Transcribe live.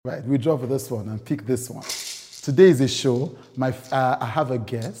Right, we drop this one and pick this one. Today is a show. I have a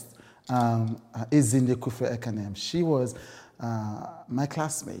guest, Ezinne Kufre-Ekanem. She was my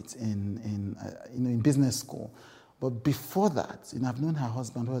classmate in business school. But before that, I've known her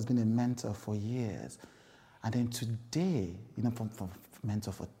husband, who has been a mentor for years. And then today, from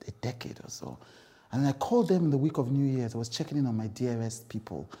mentor for a decade or so. And I called them in the week of New Year's. I was checking in on my dearest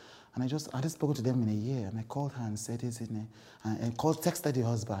people. And I just spoken to them in a year. And I called her and said, Ezinne, and texted the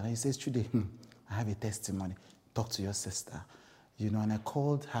husband. And he says, Chude, I have a testimony. Talk to your sister. And I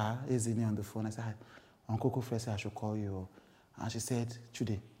called her, Ezinne, on the phone. I said, hi, Uncle Kufre said I should call you. And she said,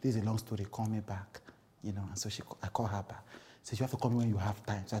 Chude, this is a long story. Call me back. And so I called her back. She said, you have to call me when you have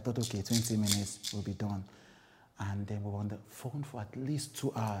time. So I thought, okay, 20 minutes, we'll be done. And then we were on the phone for at least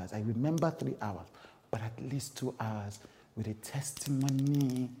 2 hours. I remember 3 hours, but at least 2 hours with a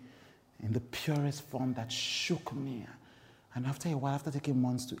testimony in the purest form that shook me. And after a while, after taking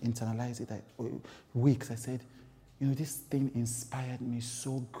months to internalize it, weeks, I said, this thing inspired me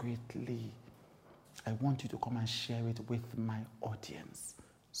so greatly. I want you to come and share it with my audience.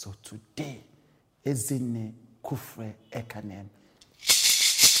 So today, Ezinne Kufre-Ekanem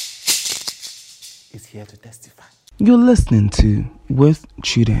is here to testify. You're listening to With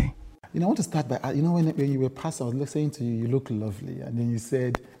Chude. I want to start by, when you were passing, I was saying to you, you look lovely. And then you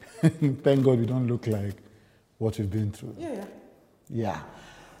said, thank God we don't look like what we've been through. Yeah.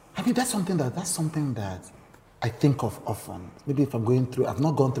 I mean, that's something that I think of often. Maybe if I'm going through, I've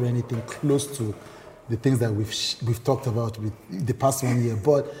not gone through anything close to the things that we've talked about with the past 1 year.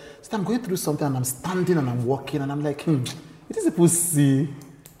 But so I'm going through something and I'm standing and I'm walking and I'm like, these people see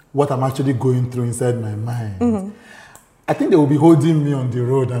what I'm actually going through inside my mind. Mm-hmm. I think they will be holding me on the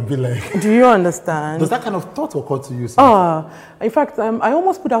road and be like... Do you understand? Does that kind of thought occur to you? In fact, I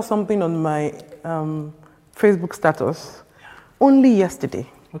almost put out something on my Facebook status only yesterday.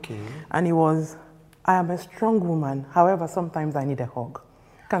 Okay. And it was, I am a strong woman. However, sometimes I need a hug.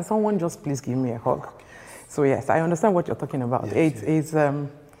 Can someone just please give me a hug? Okay. So yes, I understand what you're talking about. Yes,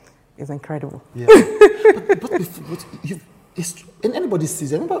 it's incredible. Yeah. And anybody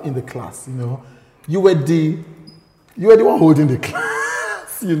sees, I remember in the class, you were the one holding the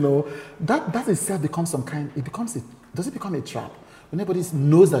class, That itself becomes does it become a trap? When everybody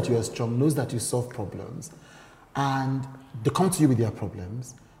knows that you are strong, knows that you solve problems, and they come to you with their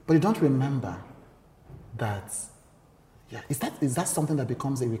problems, but you don't remember that, is that something that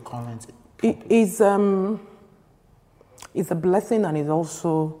becomes a recurrent problem? It's a blessing and it's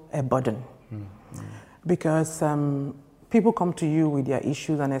also a burden. Because people come to you with their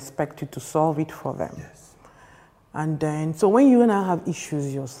issues and expect you to solve it for them. Yes. And then, so when you now have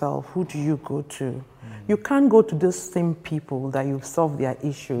issues yourself, who do you go to? You can't go to those same people that you've solved their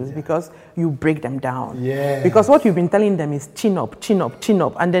issues because you break them down. Yeah. Because what you've been telling them is chin up, chin up, chin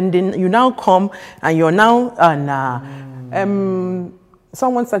up. And then you now come and you're now,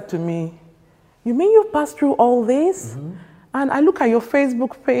 someone said to me, you mean you passed through all this? Mm-hmm. And I look at your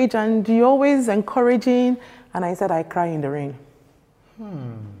Facebook page and you're always encouraging. And I said, I cry in the rain.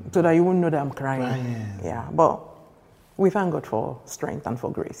 So that you won't know that I'm crying. Yeah, but we thank God for strength and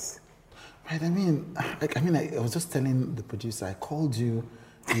for grace. Right, I was just telling the producer, I called you,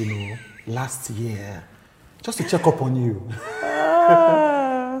 last year, just to check up on you.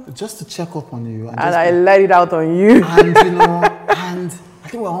 Just to check up on you. And I let it out on you. And, and I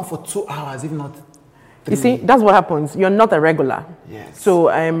think we were on for 2 hours, if not 3. You see, that's what happens. You're not a regular. Yes. So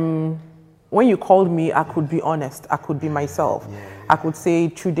when you called me, I could be honest. I could be myself. Yeah. I could say,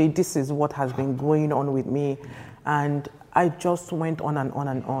 Chude, this is what has been going on with me. And I just went on and on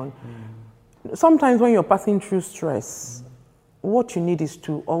and on. Sometimes when you're passing through stress, what you need is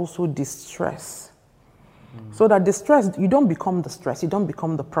to also distress. So that the stress, you don't become the stress, you don't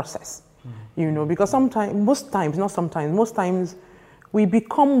become the process. Because most times, we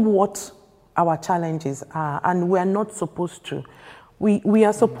become what our challenges are, and we are not supposed to. We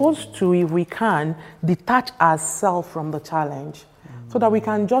are supposed to, if we can, detach ourselves from the challenge so that we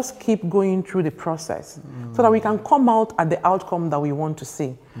can just keep going through the process, so that we can come out at the outcome that we want to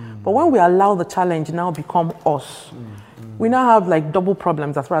see. But when we allow the challenge now become us, we now have like double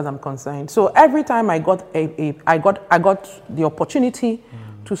problems as far as I'm concerned. So every time I got I got the opportunity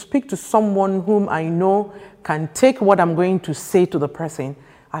to speak to someone whom I know can take what I'm going to say to the person,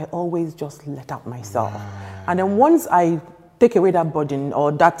 I always just let out myself. And then once I take away that burden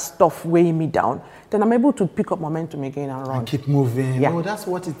or that stuff weighing me down, then I'm able to pick up momentum again and run. And keep moving. Yeah. Oh, that's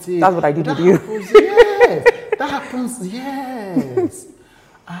what it is. That's what I did with you. Yes. That happens, yes.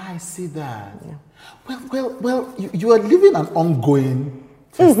 I see that. Yeah. Well, you are living an ongoing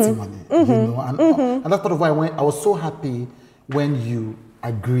testimony, and that's part of why I was so happy when you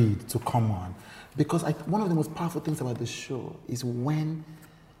agreed to come on. Because one of the most powerful things about the show is when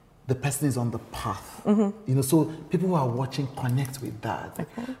the person is on the path. So people who are watching connect with that.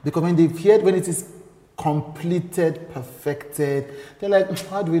 Okay. Because when they've heard, when it is completed, perfected, they're like,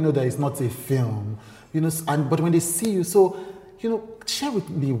 how do we know that it's not a film? But when they see you, share with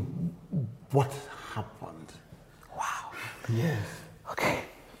me what happened. Wow. Yes. Okay.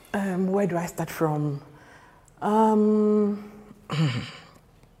 Where do I start from?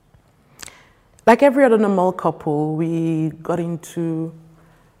 Like every other normal couple, we got into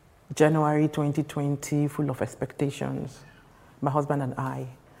January 2020 full of expectations, my husband and I.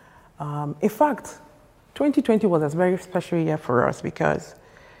 In fact, 2020 was a very special year for us because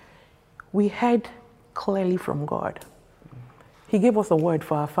we heard clearly from God. He gave us a word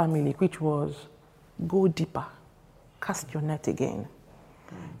for our family, which was, go deeper, cast your net again.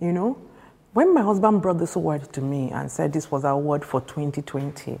 When my husband brought this word to me and said this was our word for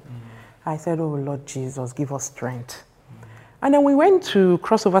 2020, I said, oh Lord Jesus, give us strength. And then we went to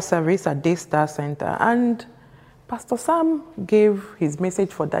crossover service at Daystar Center, and Pastor Sam gave his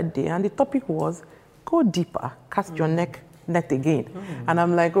message for that day, and the topic was, go deeper, cast your net again. And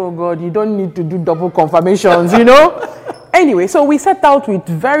I'm like, oh God, you don't need to do double confirmations, Anyway, so we set out with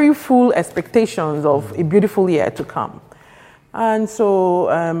very full expectations of a beautiful year to come. And so,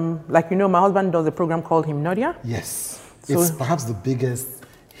 my husband does a program called Hymnodia. Yes. So, it's perhaps the biggest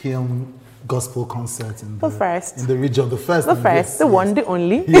hymn gospel concert in the region. The one, the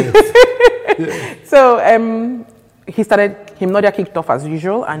only. Yes. Yes. So he started, Hymnodia kicked off as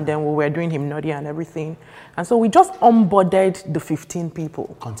usual, and then we were doing Hymnodia and everything. And so we just onboarded the 15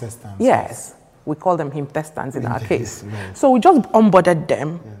 people. Contestants. Yes. We call them hymn testants in our case. Right. So we just onboarded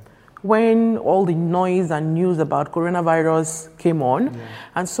them when all the noise and news about coronavirus came on. Yeah.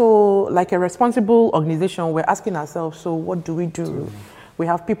 And so, like a responsible organization, we're asking ourselves, so what do we do? We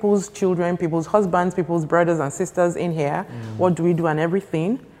have people's children, people's husbands, people's brothers and sisters in here. What do we do and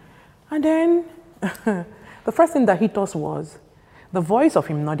everything? And then the first thing that hit us was the voice of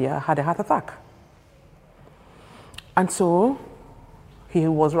Hymnodia had a heart attack. And so he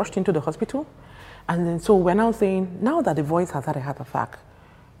was rushed into the hospital. And then so we're now saying, now that the voice has had a heart attack,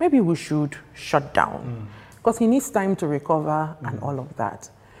 maybe we should shut down. Because he needs time to recover and all of that.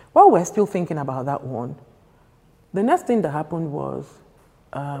 While we're still thinking about that one, the next thing that happened was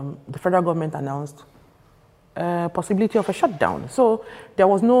the federal government announced possibility of a shutdown. So there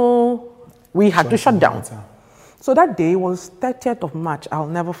was we had to shut down. So that day was 30th of March, I'll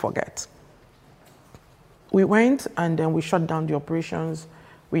never forget. We went and then we shut down the operations.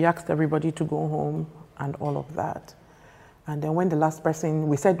 We asked everybody to go home and all of that. And then when the last person,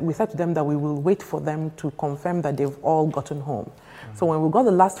 we said to them that we will wait for them to confirm that they've all gotten home. So when we got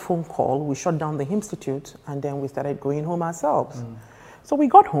the last phone call, we shut down the Institute and then we started going home ourselves. So we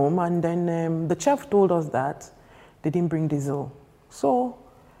got home and then the chef told us that they didn't bring diesel. So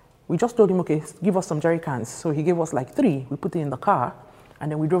we just told him, okay, give us some jerry cans. So he gave us like 3. We put it in the car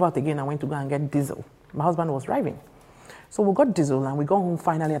and then we drove out again and went to go and get diesel. My husband was driving. So we got diesel and we got home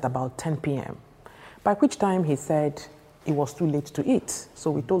finally at about 10 p.m. By which time he said it was too late to eat.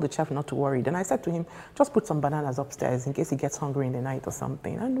 So we told the chef not to worry. Then I said to him, just put some bananas upstairs in case he gets hungry in the night or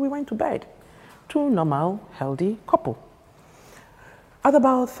something. And we went to bed. 2 normal, healthy couple. At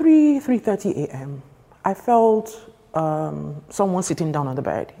about 3:30 a.m., I felt someone sitting down on the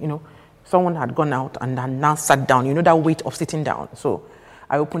bed. Someone had gone out and now sat down. That weight of sitting down. So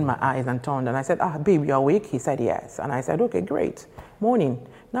I opened my eyes and turned and I said, babe, you awake? He said, yes. And I said, okay, great. Morning.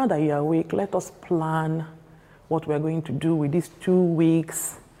 Now that you're awake, let us plan what we're going to do with these 2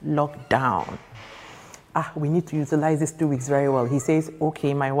 weeks lockdown. We need to utilize these 2 weeks very well. He says,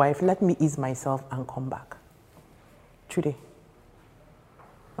 okay, my wife, let me ease myself and come back. Today,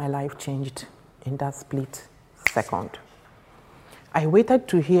 my life changed in that split second. I waited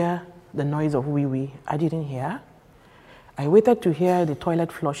to hear the noise of wee-wee. I didn't hear. I waited to hear the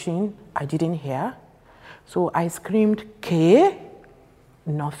toilet flushing. I didn't hear. So I screamed, K?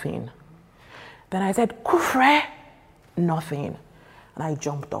 Nothing. Then I said, Kufre? Nothing. And I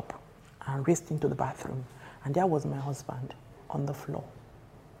jumped up and raced into the bathroom. And there was my husband on the floor.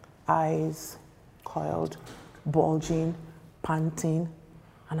 Eyes coiled, bulging, panting.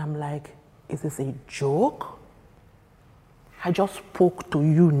 And I'm like, is this a joke? I just spoke to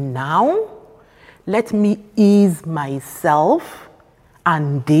you now. Let me ease myself.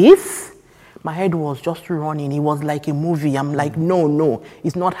 And this, my head was just running. It was like a movie. I'm like, no,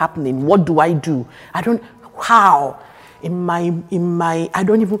 it's not happening. What do? How?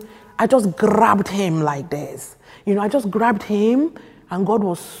 I just grabbed him like this. I just grabbed him and God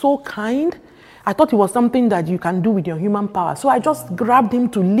was so kind. I thought it was something that you can do with your human power. So I just grabbed him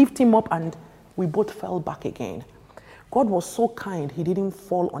to lift him up, and we both fell back again. God was so kind, he didn't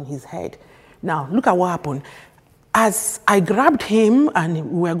fall on his head. Now, look at what happened. As I grabbed him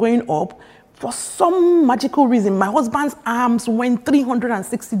and we were going up, for some magical reason, my husband's arms went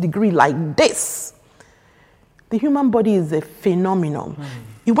 360 degrees like this. The human body is a phenomenon.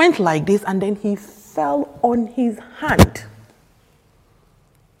 He went like this, and then he fell on his hand.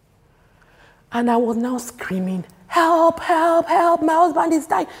 And I was now screaming, help, help, help, my husband is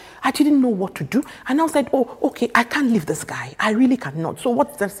dying. I didn't know what to do. And I said, oh, okay, I can't leave this guy. I really cannot. So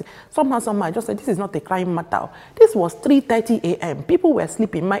what's that? Somehow, I just said, this is not a crime matter. This was 3:30 a.m. People were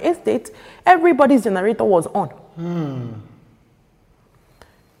sleeping. My estate, everybody's generator was on.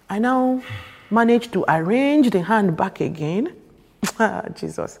 I now managed to arrange the hand back again.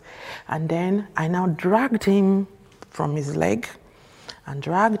 Jesus. And then I now dragged him from his leg and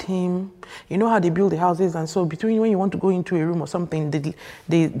dragged him. You know how they build the houses, and so between when you want to go into a room or something,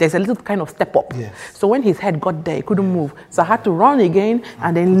 there's a little kind of step up. Yes. So when his head got there, he couldn't move. So I had to run again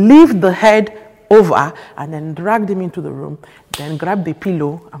and then lift the head over and then dragged him into the room, then grabbed the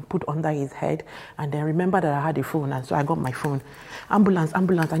pillow and put under his head, and then remember that I had a phone, and so I got my phone. Ambulance,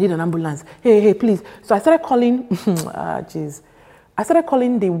 ambulance, I need an ambulance. Hey, please. So I started calling, I started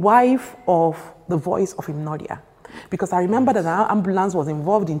calling the wife of the voice of Imnodia, because I remember that our ambulance was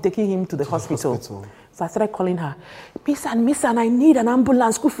involved in taking him to the hospital. So I started calling her, Miss Ann, I need an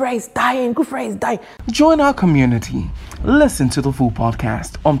ambulance. Kufra is dying. Join our community. Listen to the full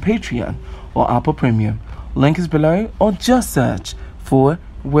podcast on Patreon or Apple Premium. Link is below, or just search for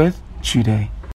With Chude.